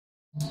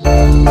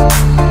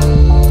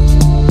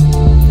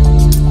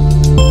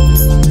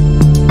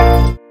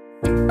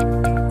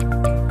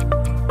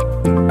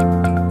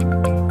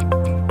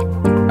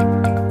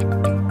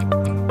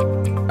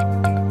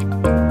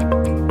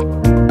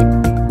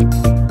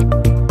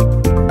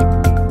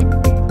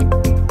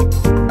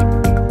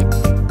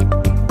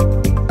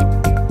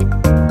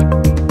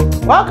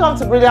Welcome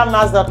to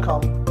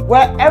BrilliantMaths.com,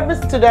 where every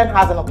student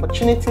has an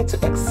opportunity to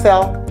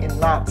excel in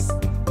maths.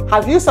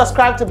 Have you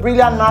subscribed to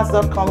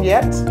BrilliantMaths.com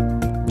yet?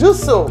 Do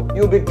so,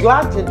 you'll be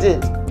glad you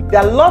did.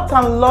 There are lots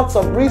and lots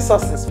of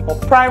resources for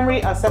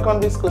primary and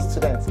secondary school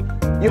students.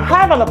 You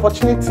have an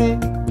opportunity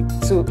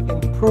to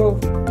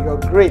improve your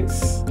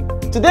grades.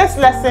 Today's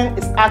lesson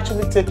is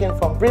actually taken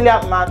from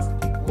Brilliant Maths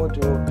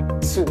Module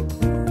 2.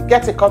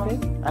 Get a copy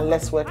and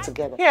let's work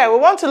together. Here, we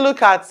want to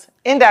look at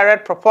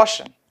indirect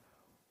proportion.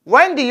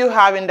 When do you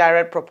have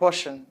indirect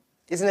proportion?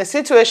 It's in a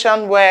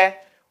situation where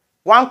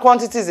one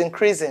quantity is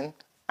increasing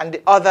and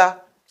the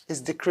other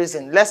is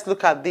decreasing. Let's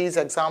look at these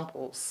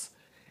examples.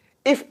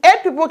 If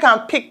 8 people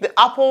can pick the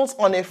apples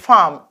on a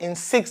farm in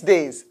 6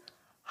 days,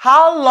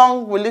 how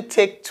long will it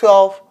take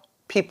 12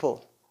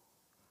 people?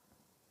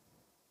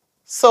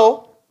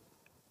 So,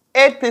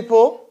 8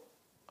 people,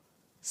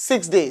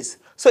 6 days.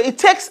 So it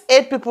takes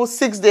 8 people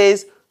 6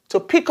 days to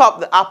pick up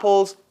the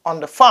apples on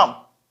the farm.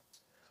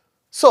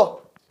 So,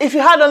 if you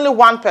had only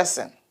one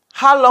person,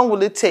 how long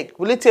will it take?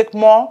 Will it take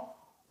more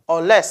or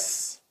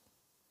less?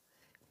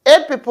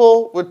 8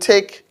 people would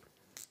take,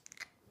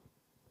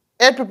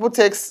 8 people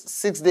takes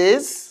 6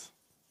 days.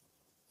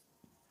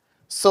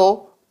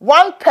 So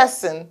one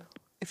person,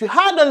 if you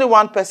had only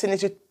one person,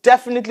 it would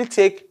definitely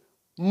take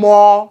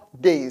more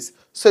days.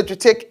 So it would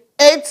take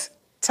 8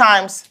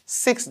 times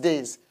 6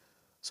 days.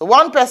 So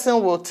one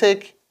person will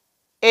take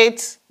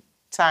 8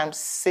 times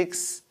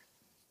 6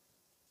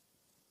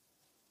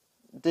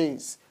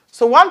 days.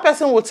 So one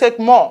person will take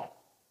more.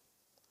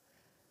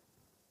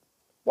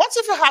 What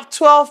if you have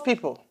 12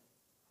 people?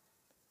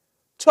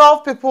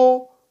 12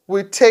 people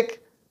will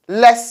take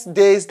less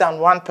days than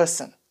one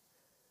person.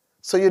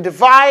 So you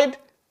divide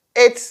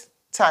 8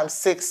 times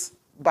 6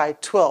 by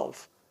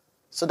 12.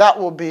 So that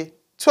will be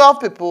 12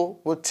 people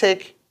will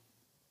take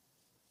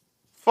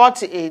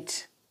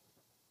 48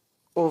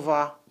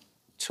 over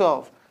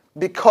 12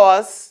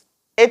 because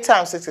 8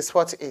 times 6 is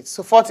 48.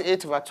 So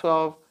 48 over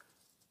 12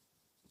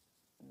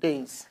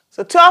 days.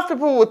 So 12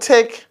 people will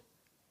take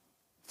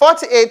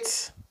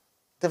 48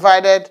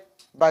 divided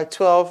by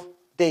 12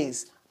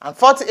 days. And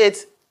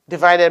 48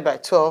 divided by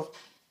 12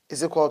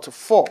 is equal to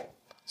 4.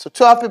 So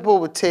 12 people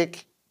will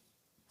take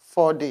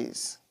 4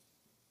 days.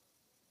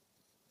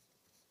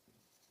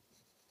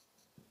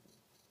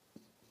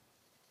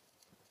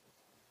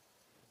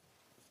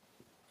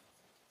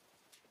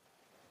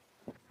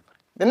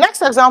 The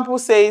next example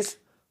says,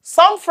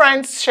 some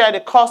friends share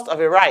the cost of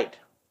a ride.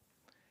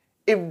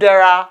 If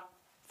there are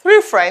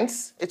 3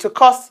 friends, it will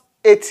cost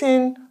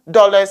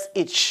 $18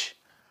 each.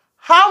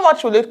 How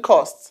much will it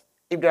cost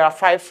if there are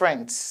 5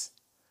 friends?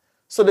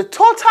 So the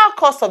total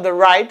cost of the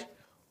ride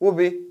will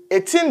be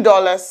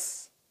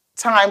 $18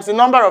 times the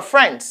number of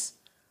friends,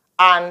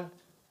 and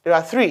there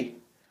are 3.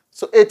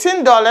 So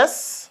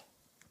 $18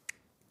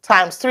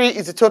 times 3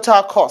 is the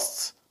total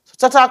cost.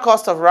 So total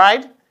cost of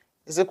ride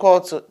is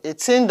equal to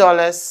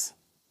 $18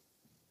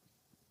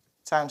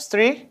 times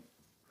 3.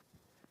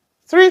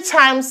 3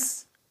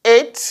 times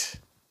 8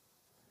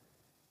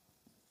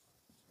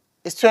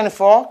 is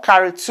 24,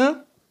 carry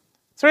 2.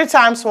 3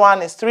 times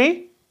 1 is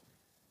 3.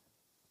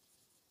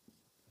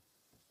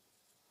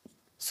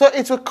 So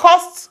it will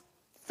cost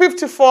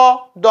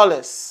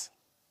 $54.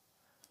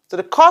 So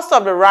the cost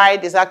of the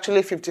ride is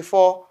actually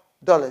 $54.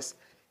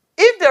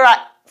 If there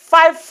are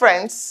 5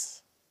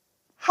 friends,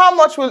 how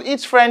much will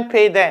each friend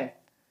pay then?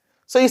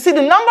 So you see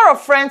the number of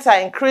friends are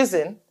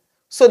increasing,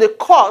 so the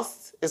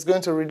cost is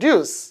going to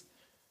reduce.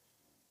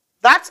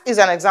 That is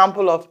an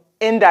example of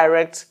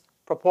indirect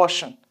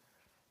proportion.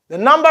 The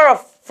number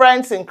of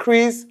friends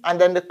increase, and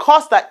then the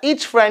cost that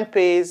each friend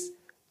pays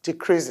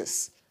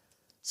decreases.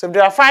 So if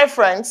there are 5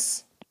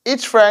 friends,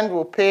 each friend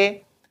will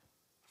pay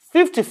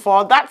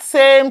 54. That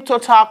same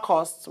total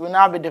cost will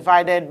now be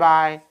divided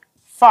by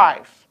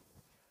 5.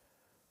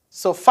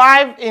 So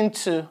 5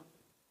 into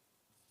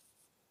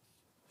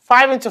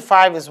 5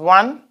 is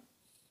 1.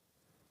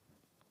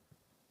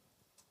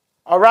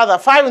 Or rather,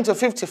 5 into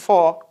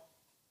 54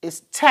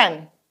 is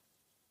 10.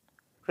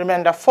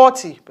 Remember,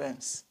 40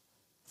 pence.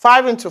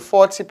 5 into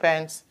 40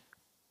 pence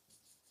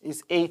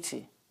is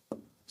 80.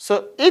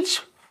 So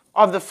each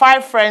of the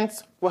 5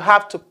 friends will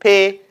have to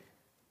pay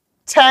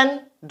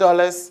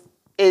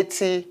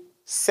 $10.80.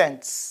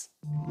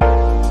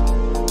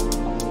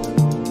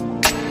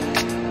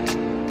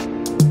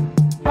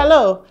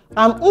 Hello,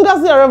 I'm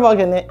Ngozi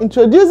Arevogene,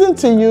 introducing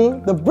to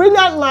you the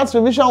Brilliant Maths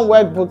Revision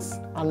Workbooks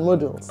and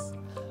Modules.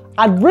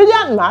 At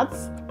Brilliant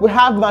Maths, we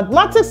have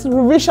mathematics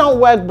revision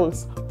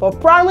workbooks for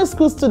primary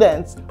school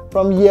students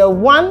from year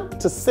 1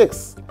 to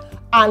 6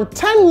 and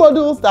 10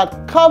 modules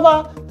that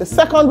cover the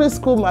secondary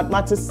school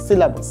mathematics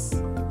syllabus.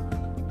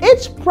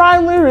 Each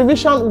primary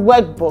revision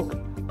workbook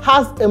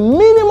has a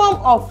minimum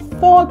of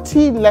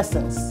 40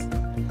 lessons.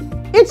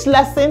 Each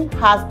lesson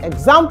has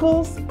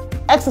examples,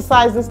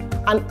 exercises,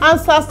 and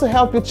answers to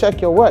help you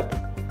check your work.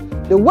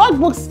 The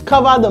workbooks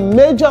cover the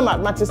major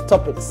mathematics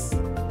topics.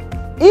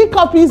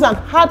 E-copies and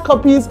hard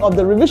copies of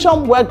the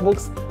revision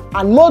workbooks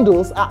and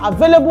modules are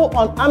available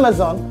on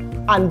Amazon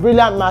and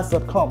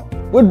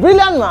brilliantmaths.com. With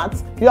Brilliant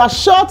Maths, you are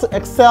sure to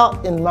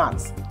excel in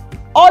maths.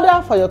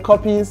 Order for your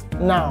copies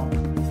now.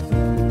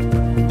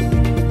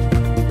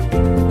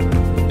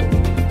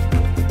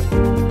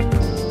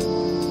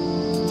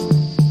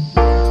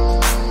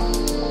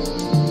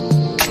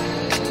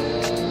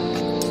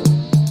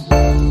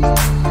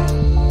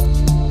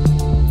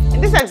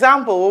 In this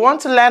example, we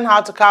want to learn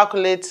how to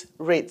calculate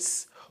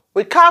rates.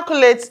 We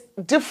calculate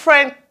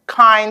different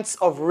kinds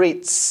of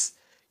rates.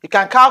 You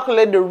can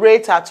calculate the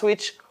rate at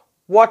which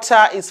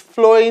water is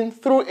flowing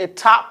through a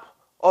tap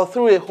or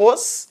through a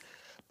hose.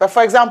 But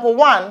for example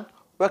 1,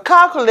 we're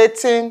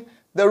calculating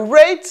the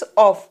rate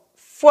of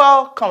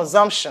fuel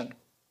consumption.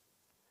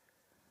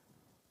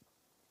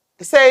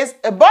 It says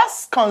a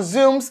bus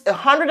consumes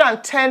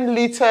 110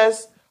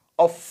 liters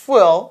of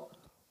fuel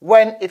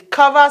when it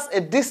covers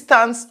a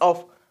distance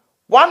of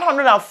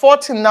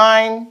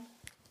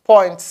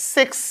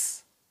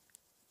 149.6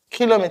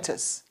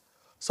 kilometers.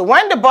 So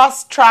when the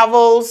bus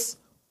travels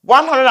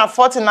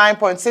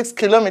 149.6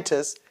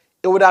 kilometers,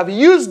 it would have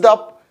used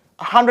up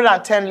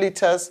 110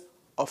 liters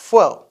of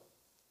fuel.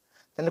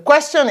 Then the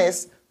question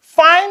is,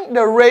 find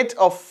the rate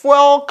of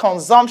fuel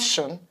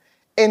consumption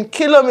in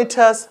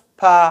kilometers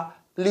per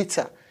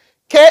liter.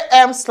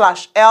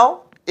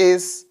 Km/L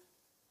is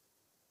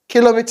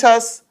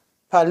kilometers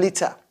per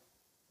liter.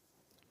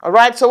 All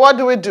right, so what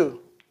do?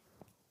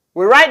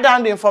 We write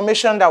down the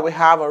information that we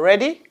have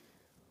already.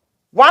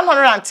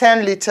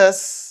 110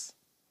 liters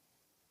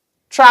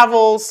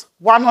travels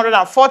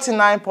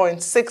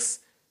 149.6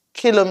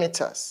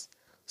 kilometers.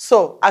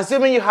 So,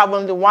 assuming you have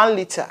only 1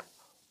 liter,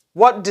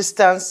 what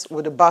distance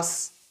would the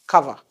bus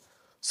cover?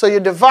 So you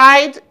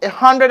divide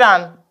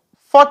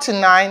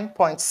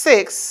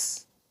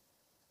 149.6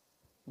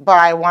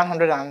 by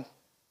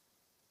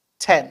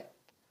 110.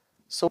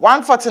 So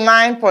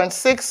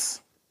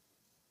 149.6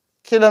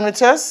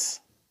 kilometers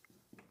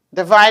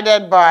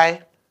divided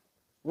by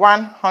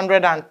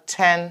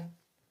 110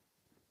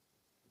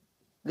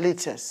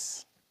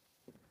 liters.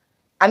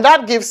 And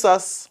that gives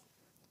us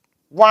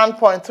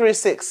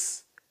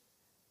 1.36.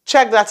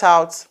 Check that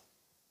out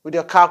with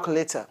your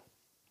calculator.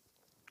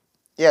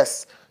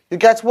 Yes, you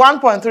get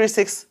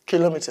 1.36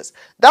 kilometers.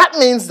 That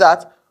means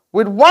that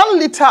with 1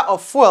 liter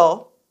of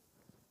fuel,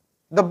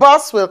 the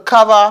bus will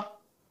cover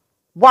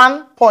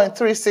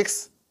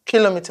 1.36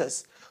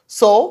 kilometers.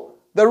 So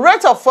the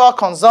rate of fuel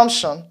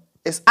consumption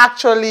is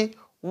actually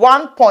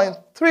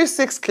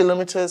 1.36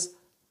 kilometers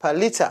per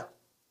liter.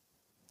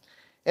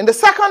 In the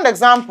second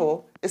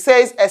example, it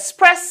says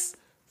express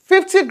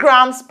 50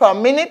 grams per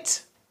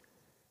minute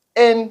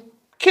in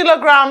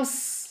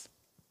kilograms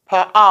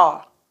per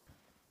hour.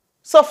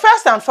 So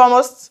first and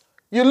foremost,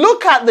 you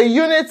look at the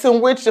units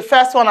in which the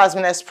first one has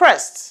been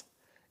expressed.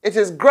 It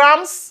is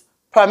grams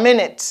per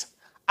minute,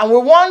 and we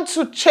want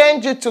to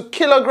change it to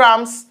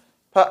kilograms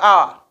per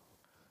hour.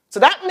 So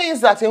that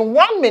means that in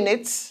 1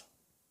 minute,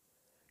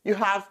 you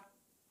have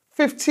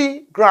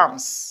 50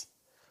 grams.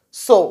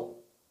 So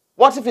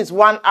what if it's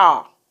 1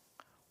 hour?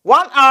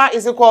 1 hour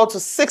is equal to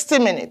 60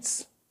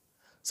 minutes.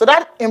 So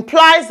that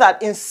implies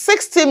that in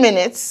 60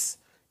 minutes,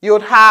 you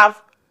would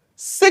have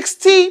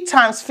 60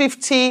 times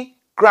 50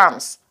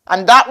 grams,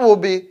 and that will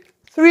be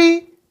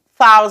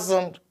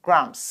 3,000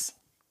 grams.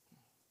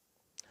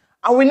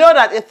 And we know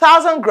that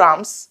 1,000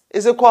 grams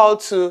is equal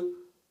to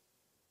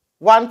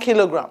 1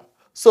 kilogram.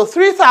 So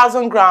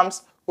 3,000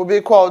 grams will be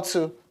equal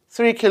to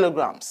 3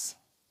 kilograms.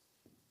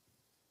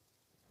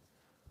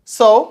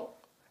 So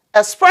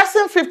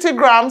expressing 50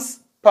 grams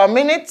per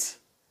minute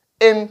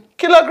in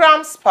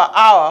kilograms per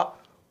hour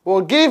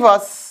will give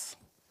us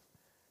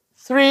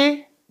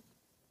 3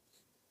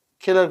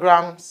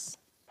 kilograms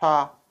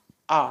per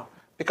hour,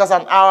 because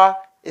an hour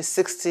is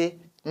 60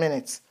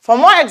 minutes. For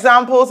more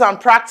examples and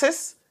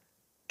practice,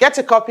 get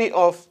a copy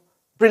of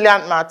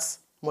Brilliant Maths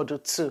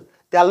Module 2.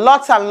 There are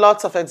lots and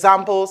lots of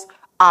examples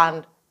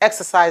and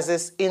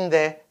exercises in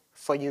there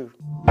for you.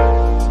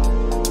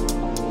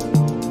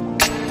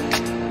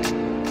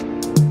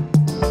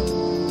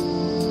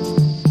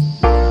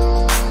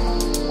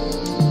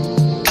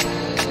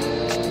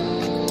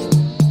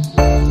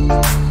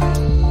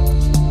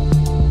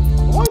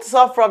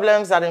 Solve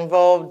problems that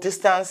involve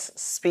distance,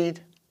 speed,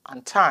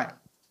 and time.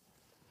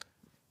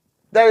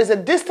 There is a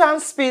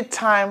distance, speed,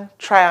 time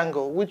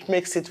triangle, which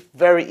makes it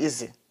very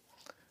easy.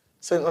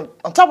 So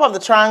on top of the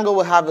triangle,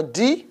 we have a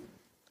D,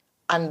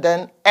 and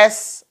then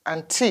S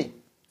and T.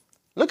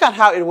 Look at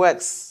how it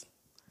works.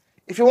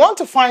 If you want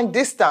to find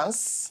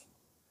distance,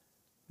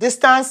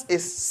 distance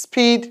is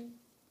speed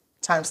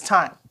times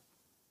time.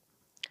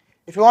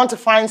 If you want to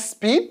find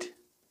speed,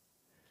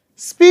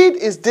 speed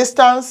is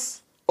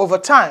distance over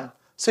time.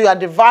 So you are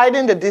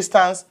dividing the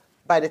distance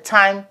by the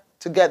time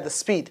to get the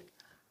speed.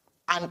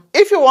 And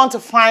if you want to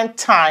find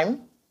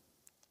time,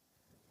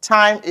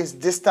 time is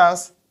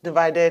distance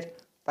divided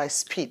by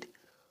speed.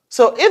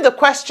 So if the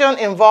question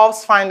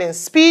involves finding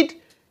speed,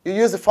 you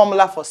use the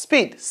formula for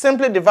speed.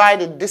 Simply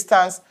divide the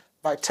distance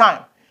by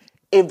time.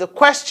 If the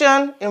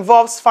question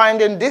involves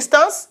finding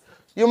distance,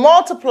 you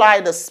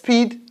multiply the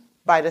speed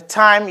by the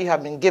time you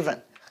have been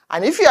given.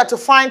 And if you are to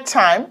find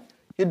time,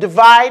 you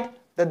divide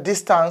the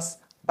distance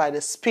by the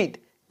speed.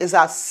 It's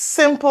as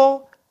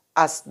simple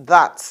as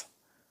that.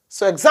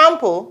 So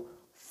example,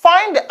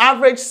 find the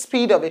average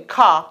speed of a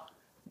car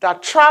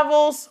that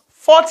travels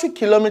 40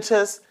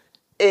 kilometers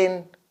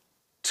in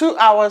 2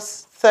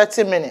 hours,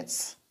 30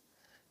 minutes.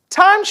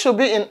 Time should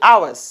be in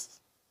hours.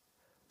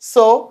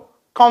 So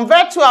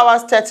convert 2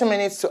 hours, 30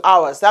 minutes to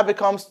hours. That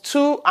becomes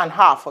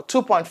 2.5 or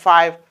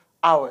 2.5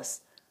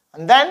 hours.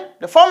 And then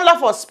the formula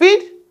for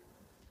speed,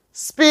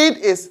 speed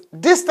is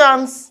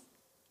distance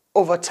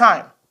over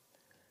time.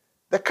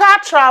 The car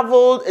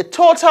traveled a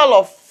total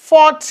of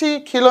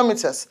 40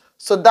 kilometers.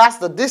 So that's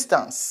the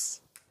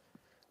distance.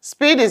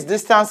 Speed is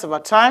distance over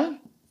time.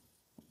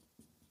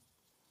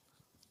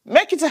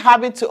 Make it a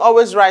habit to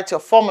always write your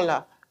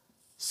formula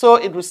so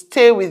it will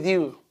stay with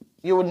you.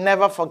 You will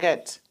never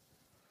forget.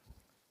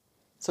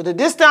 So the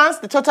distance,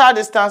 the total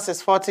distance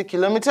is 40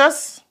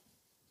 kilometers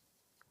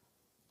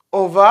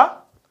over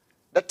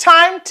the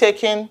time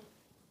taken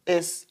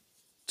is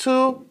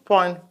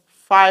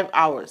 2.5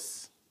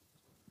 hours.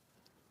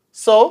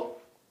 So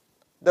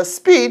the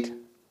speed,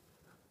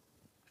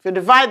 if you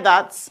divide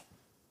that,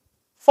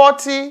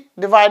 40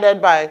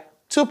 divided by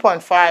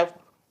 2.5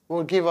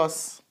 will give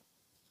us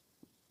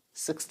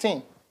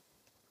 16.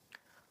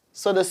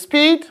 So the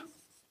speed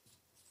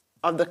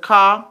of the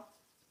car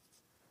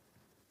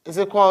is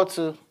equal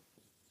to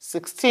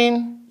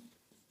 16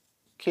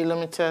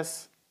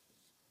 kilometers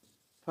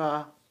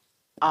per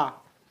hour.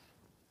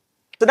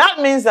 So that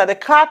means that the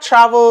car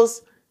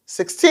travels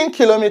 16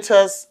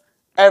 kilometers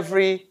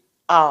every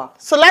hour.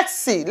 So let's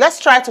see. Let's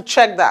try to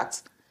check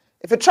that.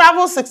 If it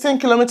travels 16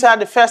 kilometers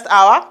the first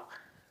hour,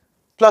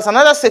 plus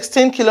another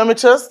 16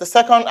 kilometers the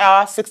second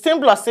hour, 16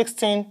 plus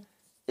 16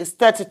 is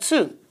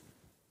 32.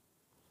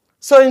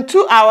 So in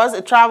 2 hours,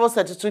 it travels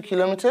 32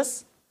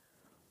 kilometers,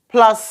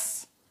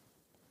 plus,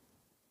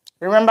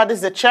 remember this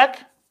is a check.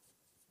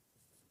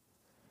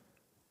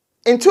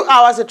 In 2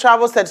 hours, it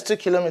travels 32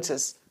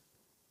 kilometers.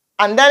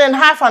 And then in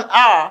half an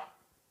hour,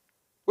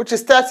 which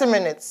is 30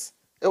 minutes,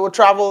 it will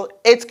travel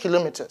 8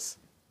 kilometers.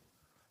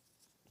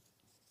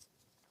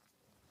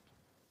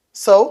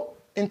 So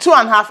in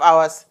 2.5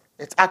 hours,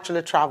 it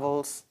actually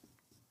travels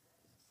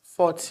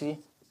 40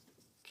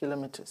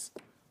 kilometers.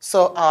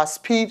 So our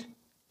speed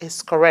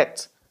is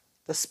correct.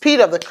 The speed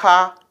of the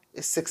car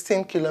is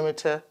 16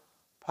 kilometers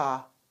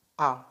per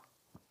hour.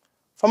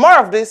 For more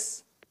of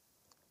this,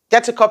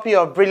 get a copy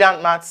of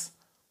Brilliant Maths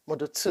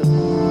Module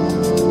 2.